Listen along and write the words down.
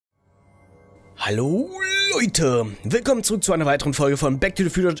Hallo Leute, willkommen zurück zu einer weiteren Folge von Back to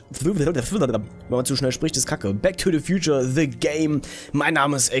the Future. Wenn man zu schnell spricht, ist Kacke. Back to the Future, the Game. Mein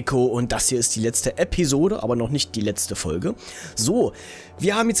Name ist Echo und das hier ist die letzte Episode, aber noch nicht die letzte Folge. So,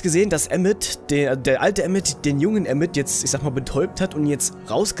 wir haben jetzt gesehen, dass Emmett, der alte Emmett, den jungen Emmett jetzt, ich sag mal, betäubt hat und jetzt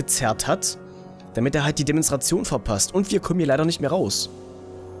rausgezerrt hat, damit er halt die Demonstration verpasst. Und wir kommen hier leider nicht mehr raus.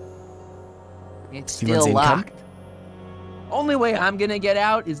 It's Wie man still sehen kann. locked. Only way I'm gonna get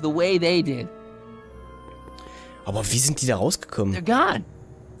out is the way they did. Aber wie sind die da rausgekommen? They're gone.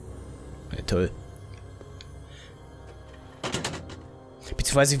 Ja, toll.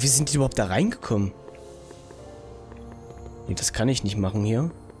 Beziehungsweise, wie sind die überhaupt da reingekommen? Nee, das kann ich nicht machen hier.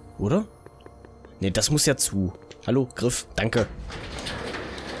 Oder? Nee, das muss ja zu. Hallo, Griff. Danke.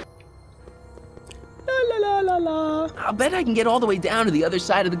 Lalalala. I'll bet I can get all the way down to the other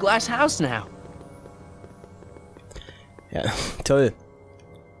side of the glass house now. Ja, toll.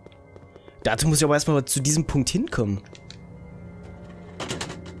 Dazu muss ich aber erstmal zu diesem Punkt hinkommen.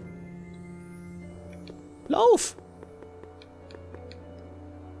 Lauf!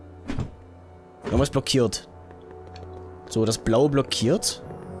 Irgendwas blockiert. So, das Blaue blockiert.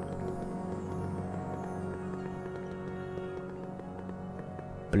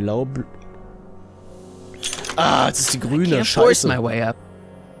 Ah, jetzt ist die grüne. Scheiße. My way up.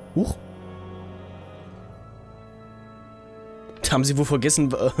 Huch. Haben sie wohl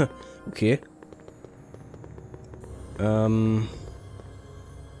vergessen. Okay.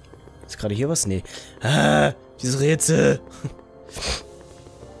 Ist gerade hier was? Nee. Ah, dieses Rätsel.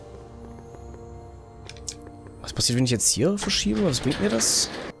 Was passiert, wenn ich jetzt hier verschiebe? Was bringt mir das?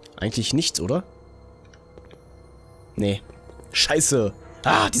 Eigentlich nichts, oder? Nee. Scheiße.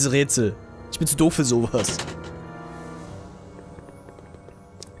 Ah, diese Rätsel. Ich bin zu doof für sowas.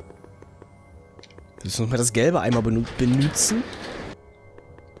 Willst du noch mal das Gelbe einmal benutzen?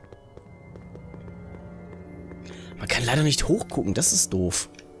 Man kann leider nicht hochgucken, das ist doof.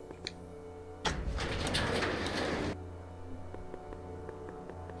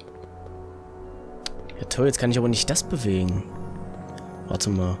 Ja toll, jetzt kann ich aber nicht das bewegen. Warte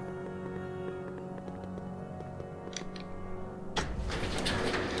mal.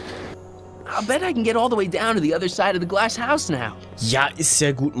 I'll bet I can get all the way down to the other side of the glass house now. Ja, ist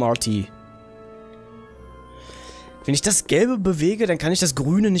sehr gut, Marty. Wenn ich das Gelbe bewege, dann kann ich das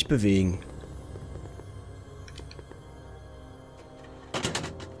Grüne nicht bewegen.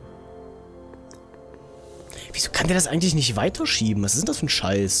 Wieso kann der das eigentlich nicht weiterschieben? Was ist denn das für ein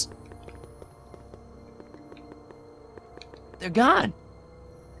Scheiß? They're gone.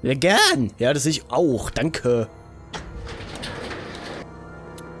 Ja, gern. Ja, das sehe ich auch. Danke.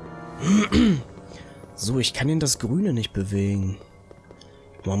 So, ich kann ihn das Grüne nicht bewegen.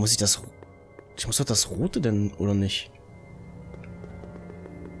 Warum muss ich das... Ich muss doch das Rote denn, oder nicht?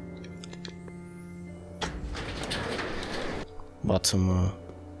 Warte mal.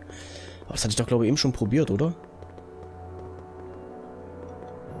 Aber das hatte ich doch, glaube ich, eben schon probiert, oder?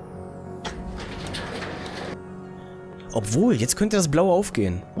 Obwohl, jetzt könnte das Blaue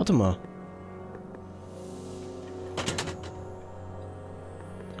aufgehen. Warte mal.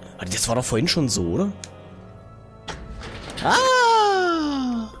 Das war doch vorhin schon so, oder?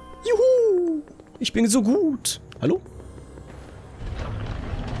 Ah! Juhu! Ich bin so gut. Hallo?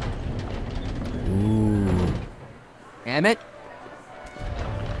 Emmett?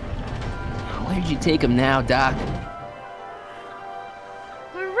 Where'd you take him now, Doc?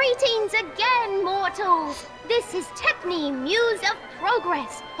 Greetings again, mortals! This is Techne, Muse of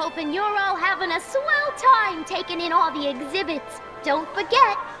Progress. Hoping you're all having a swell time taking in all the exhibits. Don't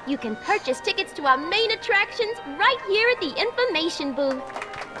forget, you can purchase tickets to our main attractions right here at the information booth.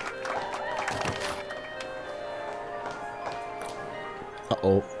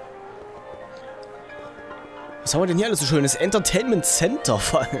 Oh. Was haben wir denn hier alles so schönes? Entertainment Center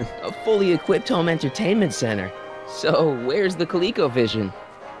vor allem. A fully equipped home entertainment center. So, where's the ColecoVision?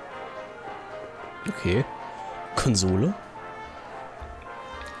 Okay. Konsole.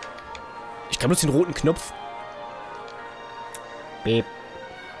 Ich kann bloß den roten Knopf. Beep.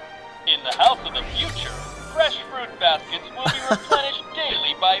 In the house of the future, fresh fruit baskets will be replenished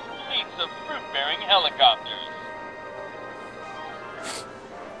daily by fleets of fruit-bearing helicopters.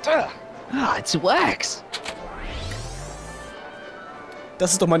 Ah, it's wax.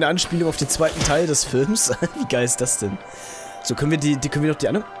 Das ist doch mal eine Anspielung auf den zweiten Teil des Films. Wie geil ist das denn? So, können wir können wir doch die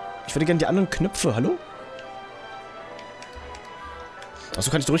anderen... Ich würde gerne die anderen Knöpfe, hallo?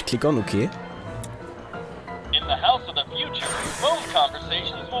 Achso, kann ich durchklickern, okay. In the house of the future, phone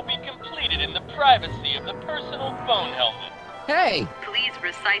conversations will be completed in the privacy of the personal phone helmet. Hey! Please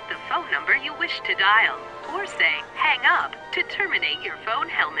recite the phone number you wish to dial, or say hang up to terminate your phone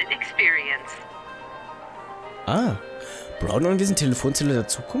helmet experience. Ah, Brown anwesend, Telefonzelle der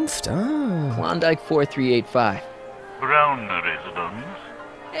Zukunft. Ah. Klondike 4385. Brown residence.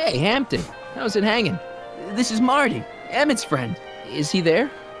 Hey, Hampton. How's it hanging? This is Marty, Emmett's friend. Is he there?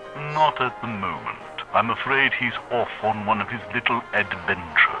 Not at the moment. I'm afraid he's off on one of his little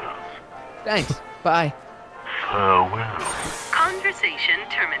adventures. Thanks. Bye. Farewell. Conversation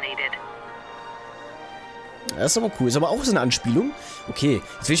terminated. Das ist aber cool. Ist aber auch so eine Anspielung. Okay,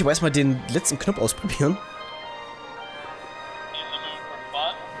 jetzt will ich aber erstmal den letzten Knopf ausprobieren. In the mood for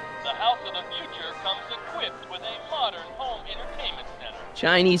fun? The House of the Future comes equipped with a modern home entertainment center.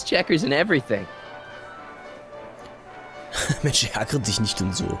 Chinese checkers and everything. Mensch, ärgere dich nicht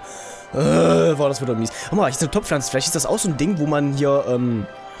und so. War das wieder mies. Guck mal, ich eine Topfpflanze. Vielleicht ist das auch so ein Ding, wo man hier,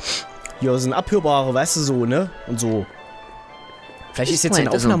 hier sind abhörbare, weißt du, so, ne? Und so. Vielleicht ist jetzt eine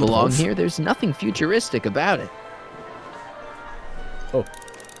Aufnahme drauf. Here. There's nothing futuristic about it. Oh.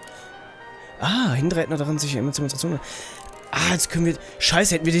 Ah, Hinterredner daran sich immer Demonstration. Ah, jetzt können wir...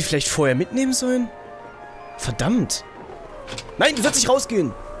 Scheiße, hätten wir die vielleicht vorher mitnehmen sollen? Verdammt. Nein, die wird nicht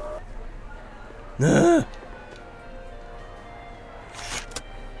rausgehen.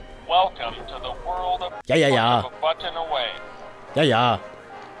 Welcome to the world of Ja, ja, ja. a button away. Ja, ja.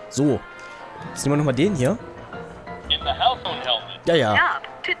 So. Jetzt nehmen wir nochmal den hier. In the household helmet. Ja, ja.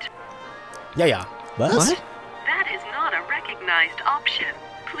 Stop to Ja, ja. Was? What? That is not a recognized option.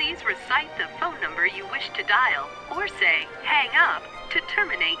 Please recite the phone number you wish to dial, or say hang up to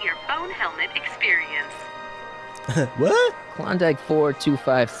terminate your phone helmet experience. What? Klondike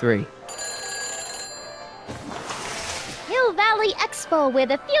 4253. Hill Valley Expo, where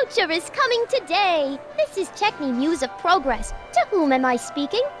the future is coming today. This is Techni Muse of Progress. To whom am I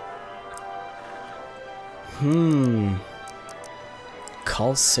speaking?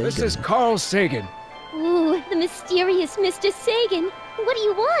 Carl Sagan. This is Carl Sagan. Ooh, the mysterious Mr. Sagan. What do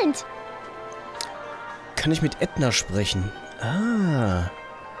you want? Kann ich mit Edna sprechen? Ah.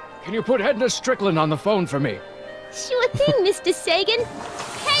 Can you put Edna Strickland on the phone for me? Sure thing, Mr. Sagan.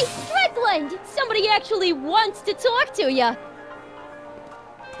 Hey, Strickland! Somebody actually wants to talk to ya.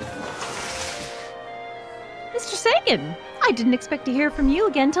 Mr. Sagan, I didn't expect to hear from you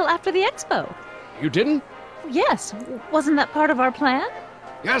again till after the expo. You didn't? Yes, wasn't that part of our plan?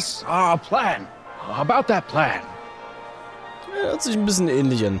 Yes, our plan. About that plan. Ja, hört sich ein bisschen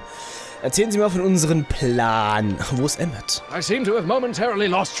ähnlich an. Erzählen Sie mal von unserem Plan. Wo ist Emmett? I seem to have momentarily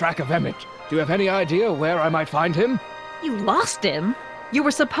lost track of Emmett. Do you have any idea where I might find him? You lost him? You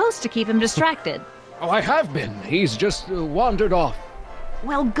were supposed to keep him distracted. Oh, I have been. He's just wandered off.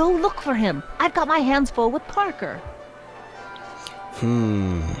 Well, go look for him. I've got my hands full with Parker.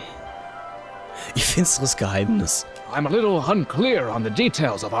 Ihr finsteres Geheimnis. I'm a little unclear on the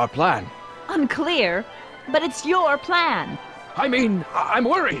details of our plan. Unclear? But it's your plan. I mean, I'm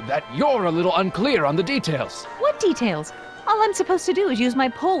worried that you're a little unclear on the details. What details? All I'm supposed to do is use my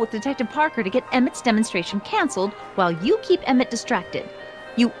pull with Detective Parker to get Emmett's demonstration canceled while you keep Emmett distracted.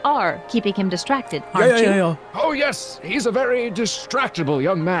 You are keeping him distracted, aren't you? Ja. Oh, yes, he's a very distractible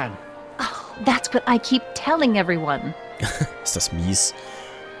young man. Oh, that's what I keep telling everyone. Ist das mies.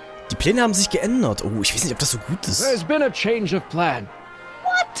 Die Pläne haben sich geändert. Oh, ich weiß nicht, ob das so gut ist. There's been a change of plan.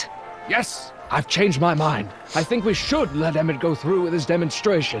 What? Yes, I've changed my mind. I think we should let Emmett go through with his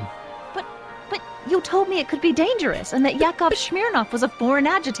demonstration. But you told me it could be dangerous and that Yakov Smirnov was a foreign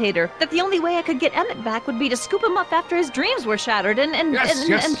agitator, that the only way I could get Emmett back would be to scoop him up after his dreams were shattered and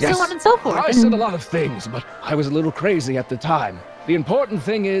so on and so forth. I said a lot of things, but I was a little crazy at the time. The important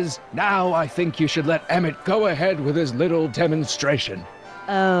thing is, now I think you should let Emmett go ahead with his little demonstration.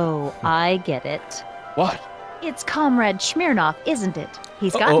 Oh, I get it. What? It's Comrade Smirnov, isn't it?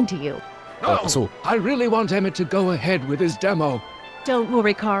 He's gotten to you. No, so. I really want Emmett to go ahead with his demo. Don't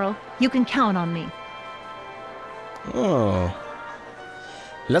worry, Carl. You can count on me. Oh.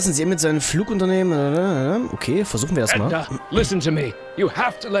 Lassen Sie Emmett seinen Flug unternehmen. Okay, versuchen wir das mal. Edna, listen to me. You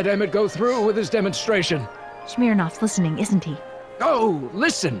have to let Emmett go through with his demonstration. Smirnov's listening, isn't he? Oh,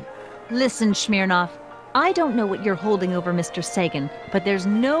 listen. Listen, Smirnov. I don't know what you're holding over Mr. Sagan, but there's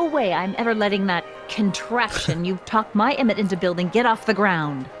no way I'm ever letting that contraption you've talked my Emmett into building get off the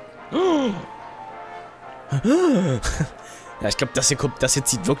ground. Ja, ich glaube, das hier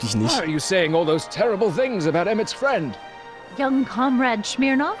zieht wirklich Why nicht. are you saying all those terrible things about Emmett's friend? Young Comrade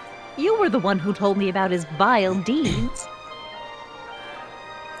Smirnov, you were the one who told me about his vile deeds.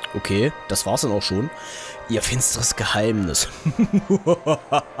 Okay, das war's dann auch schon. Ihr finsteres Geheimnis.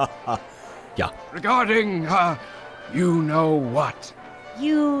 Ja. Regarding, you know what?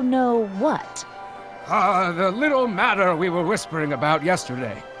 You know what? The little matter we were whispering about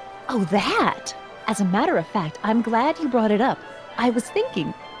yesterday. Oh, that! As a matter of fact, I'm glad you brought it up. I was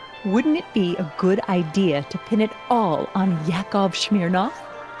thinking, wouldn't it be a good idea to pin it all on Yakov Smirnov?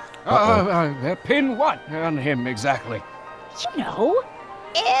 Pin what on him exactly? You know,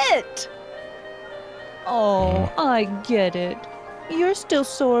 it! Oh, I get it. You're still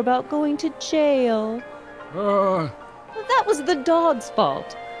sore about going to jail. That was the dog's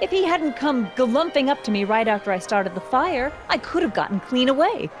fault. If he hadn't come galumping up to me right after I started the fire, I could have gotten clean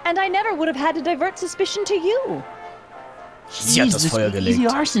away, and I never would have had to divert suspicion to you. Sie hat das Feuer gelegt. He's the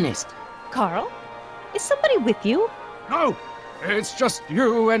arsonist. Carl, is somebody with you? No, it's just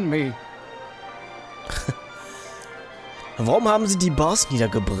you and me. Warum haben sie die Bars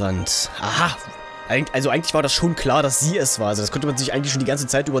niedergebrannt? Aha. Also eigentlich war das schon klar, dass sie es war. Also das konnte man sich eigentlich schon die ganze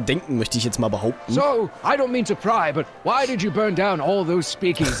Zeit überdenken, möchte ich jetzt mal behaupten. So, I don't mean to pry, but why did you burn down all those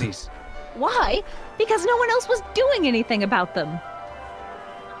speakeasies? Why? Because no one else was doing anything about them.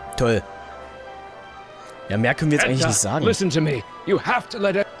 Toll. Ja, mehr können wir jetzt eigentlich nicht sagen. Listen to me. You have to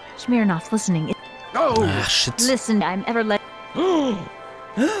let it... Smirnov's listening. No! Ach, shit. Listen, I'm ever let...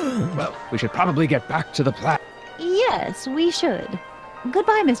 Well, we should probably get back to the plan. Yes, we should.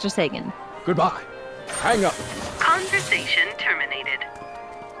 Goodbye, Mr. Sagan. Goodbye. Hang up. Conversation terminated.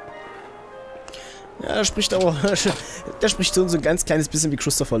 Ja, der spricht aber... der spricht so ein ganz kleines bisschen wie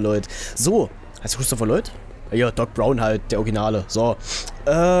Christopher Lloyd. So, heißt Christopher Lloyd? Ja, Doc Brown halt, der Originale. So,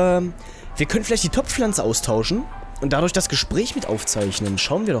 wir können vielleicht die Topfpflanze austauschen und dadurch das Gespräch mit aufzeichnen.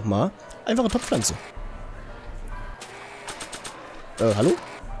 Schauen wir doch mal. Einfache Topfpflanze. Hallo?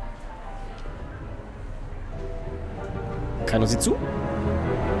 Keiner sieht zu?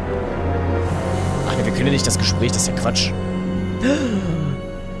 Ach ne, wir können ja nicht das Gespräch, das ist ja Quatsch.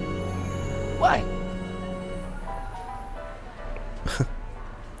 Why?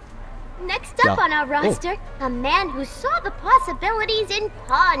 Next up on our roster, a man who saw the possibilities in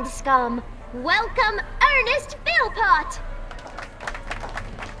pond scum. Welcome, Ernest Philpott.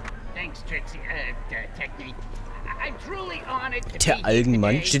 Thanks, Trixie. Technique. I'm truly honored to Der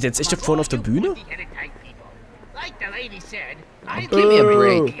Algenmann steht jetzt echt vorne auf der Bühne? Like the lady said, I Give me a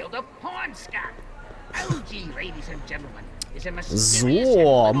break. field of pond scum. LG, ladies and gentlemen, is a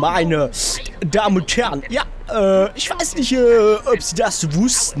So, meine Damen und Herren. Ja, ich weiß nicht, ob Sie das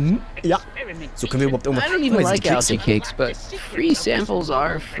wussten. Ja, so können wir überhaupt I irgendwas... don't even like algae cakes, but free samples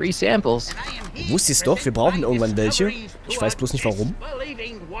are free samples. Du wusstest doch, wir brauchen irgendwann welche. Ich weiß bloß nicht warum.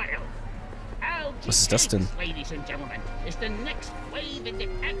 Was ist das denn? Ladies and gentlemen, is the next wave in the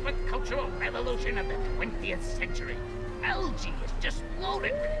agricultural revolution of the 20th century. Algae is just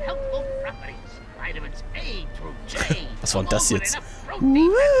loaded with helpful properties. Vitamins A through J. Was war denn das jetzt?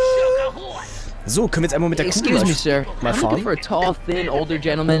 So, können wir jetzt einmal mit der Kugel Excuse me, sir. mal I'm looking for fahren? a tall, thin, older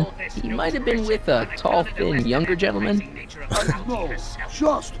gentleman. He might have been with a tall, thin, younger gentleman. No,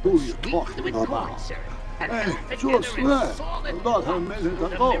 just who you're talking about. Hey, just that, about a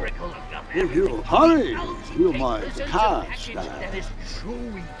minute ago. If you hurry, you might catch that.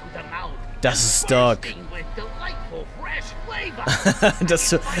 Das ist stark.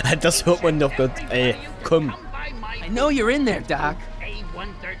 das hört man doch Gott. Ey, komm. I know you're in there, Doc.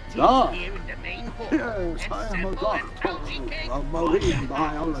 Doc? Yes, I am a doctor of marine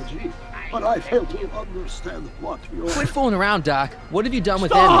biology, but I fail to understand what you're... Quit fooling around, Doc. What have you done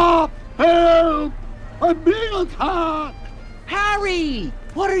with Stop! Help! I'm being attacked! Harry!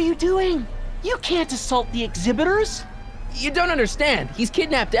 What are you doing? You can't assault the exhibitors! Emmet? You don't understand. He's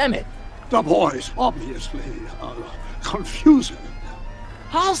kidnapped Emmett. The boy's obviously confusing.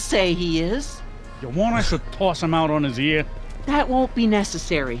 I'll say he is. You want us to toss him out on his ear? That won't be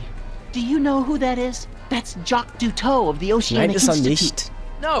necessary. Do you know who that is? That's Jacques Duteau of the Oceanic Nein, ist er Institute. nicht.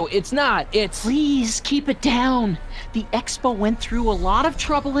 No, it's not. It's... Please keep it down. The Expo went through a lot of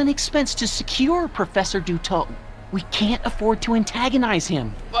trouble and expense to secure Professor Duteau. We can't afford to antagonize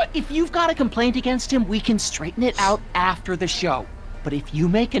him. But if you've got a complaint against him, we can straighten it out after the show. But if you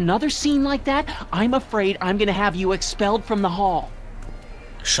make another scene like that, I'm afraid I'm gonna have you expelled from the hall.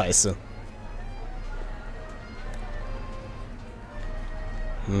 Scheiße.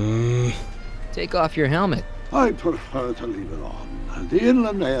 Take off your helmet. I prefer to leave it on. The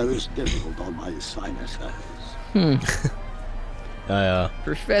inland air is difficult on my sinuses. Ja, ja.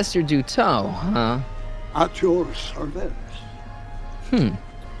 Professor Duteau, huh? At your service.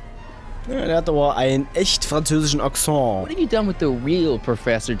 Ja, der hat aber einen echt französischen Akzent. What have you done with the real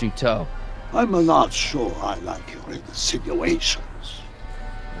Professor Duteau? I'm not sure I like your insinuations.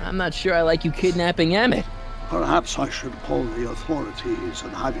 I'm not sure I like you kidnapping Emmett. Perhaps I should call the authorities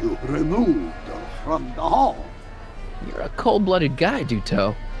and have you removed from the hall. You're a cold-blooded guy,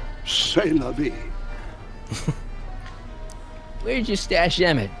 Duteau. C'est la vie. Where'd you stash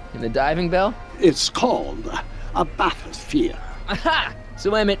Emmett? In the diving bell? It's called a bathysphere. Aha!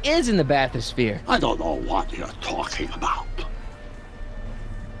 So Emmett is in the bathysphere. I don't know what you're talking about.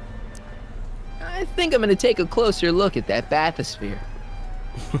 I think I'm gonna take a closer look at that bathysphere.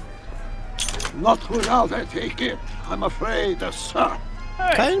 Not without a ticket, I'm afraid, sir.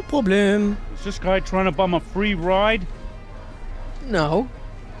 Hey, Kein Problem. is this guy trying to bum a free ride? No.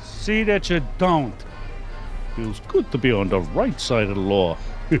 See that you don't. Feels good to be on the right side of the law.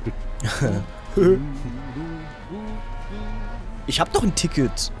 Ich hab doch ein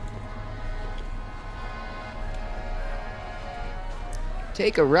Ticket.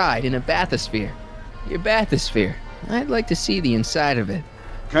 Take a ride in a bathysphere. Your bathysphere. I'd like to see the inside of it.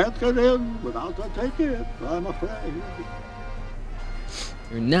 Can't get in without a ticket, I'm afraid.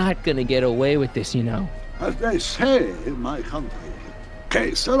 You're not gonna get away with this, you know. As they say in my country,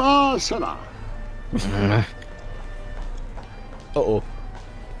 que sera, sera. Oh.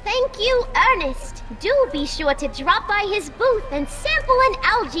 Thank you, Ernest. Do be sure to drop by his booth and sample an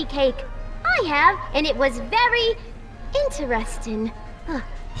algae cake. I have, and it was very interesting.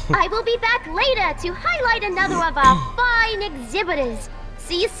 I will be back later to highlight another of our fine exhibitors.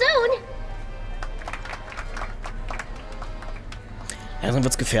 See you soon. Langsam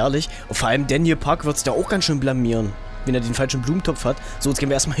wird's gefährlich. Und vor allem Daniel Park wird sich da auch ganz schön blamieren, wenn er den falschen Blumentopf hat. So, jetzt gehen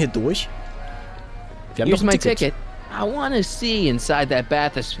wir erstmal hier durch. Wir haben Here's noch ein my Ticket. ticket. I want to see inside that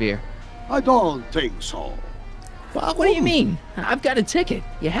bathysphere. I don't think so. Warum? What do you mean? I've got a ticket.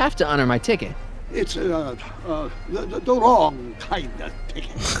 You have to honor my ticket. It's the wrong kind of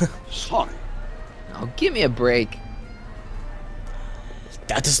ticket. Sorry. Oh, give me a break.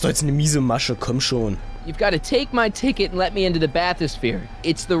 Das ist doch jetzt eine miese Masche, komm schon. You've got to take my ticket and let me into the bathysphere.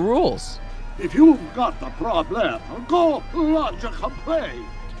 It's the rules. If you've got the problem, go lodge a complaint.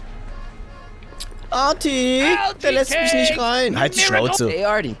 Artie, der lässt mich nicht rein. Halt die Schnauze. Hey,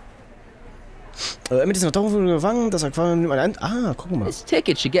 Artie. Emmett ist noch da gefangen, das Aquarium nimmt an. Ah, guck mal. This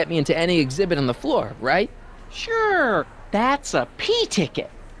ticket should get me into any exhibit on the floor, right? Sure, that's a P ticket.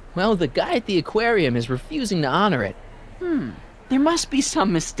 Well, the guy at the aquarium is refusing to honor it. There must be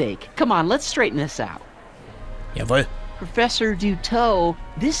some mistake. Come on, let's straighten this out. Jawohl. Professor Duteau,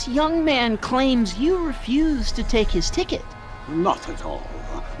 this young man claims you refused to take his ticket. Not at all.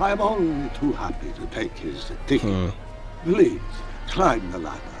 I am only too happy to take his ticket. Please, climb the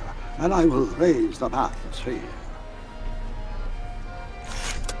ladder, and I will raise the bathysphere.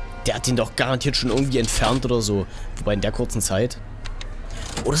 Der hat ihn doch garantiert schon irgendwie entfernt oder so. Wobei in der kurzen Zeit.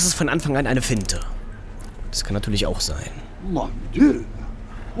 Oder ist es von Anfang an eine Finte? Das kann natürlich auch sein. Mon Dieu,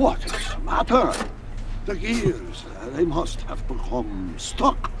 what is the matter? The gears, they must have become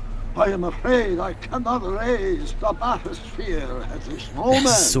stuck. I am afraid I cannot raise the bathysphere at this moment.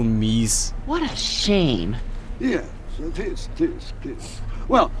 Das ist so mies. What a shame. Yes, it is.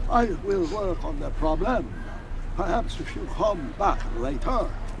 Well, I will work on the problem. Perhaps if you come back later.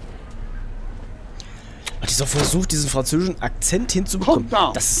 Hat die so versucht, diesen französischen Akzent hinzubekommen? Come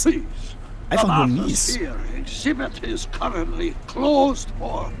down, Das ist please. einfach nur The mies. bathysphere exhibit is currently closed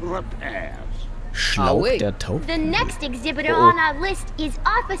for repairs. Schlauch, wait. der taucht. The next exhibitor on our list is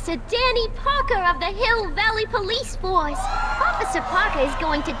Officer Danny Parker of the Hill Valley Police Force. Officer Parker is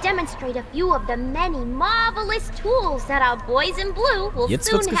going to demonstrate a few of the many marvelous tools that our boys in blue will Jetzt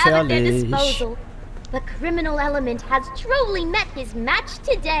soon wird's have at their gefährlich. disposal. The criminal element has truly met his match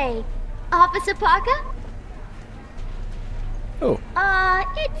today. Officer Parker? Oh.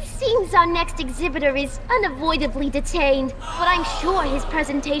 It seems our next exhibitor is unavoidably detained, but I'm sure his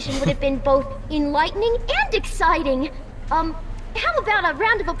presentation would have been both enlightening and exciting. How about a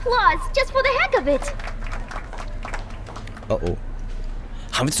round of applause just for the heck of it? Oh.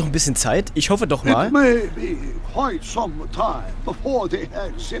 Haben wir jetzt noch ein bisschen Zeit? Ich hoffe doch mal. It may be quite some time before the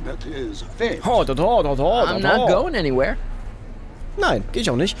exhibit is finished. I'm not going anywhere. Nein, gehe ich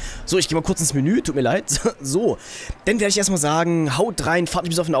auch nicht. So, ich gehe mal kurz ins Menü, tut mir leid. So, dann werde ich erstmal sagen, haut rein, fahrt nicht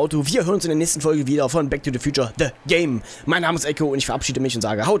bis auf ein Auto. Wir hören uns in der nächsten Folge wieder von Back to the Future, The Game. Mein Name ist Echo und ich verabschiede mich und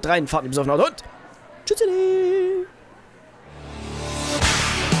sage, haut rein, fahrt nicht bis auf ein Auto und tschüssi.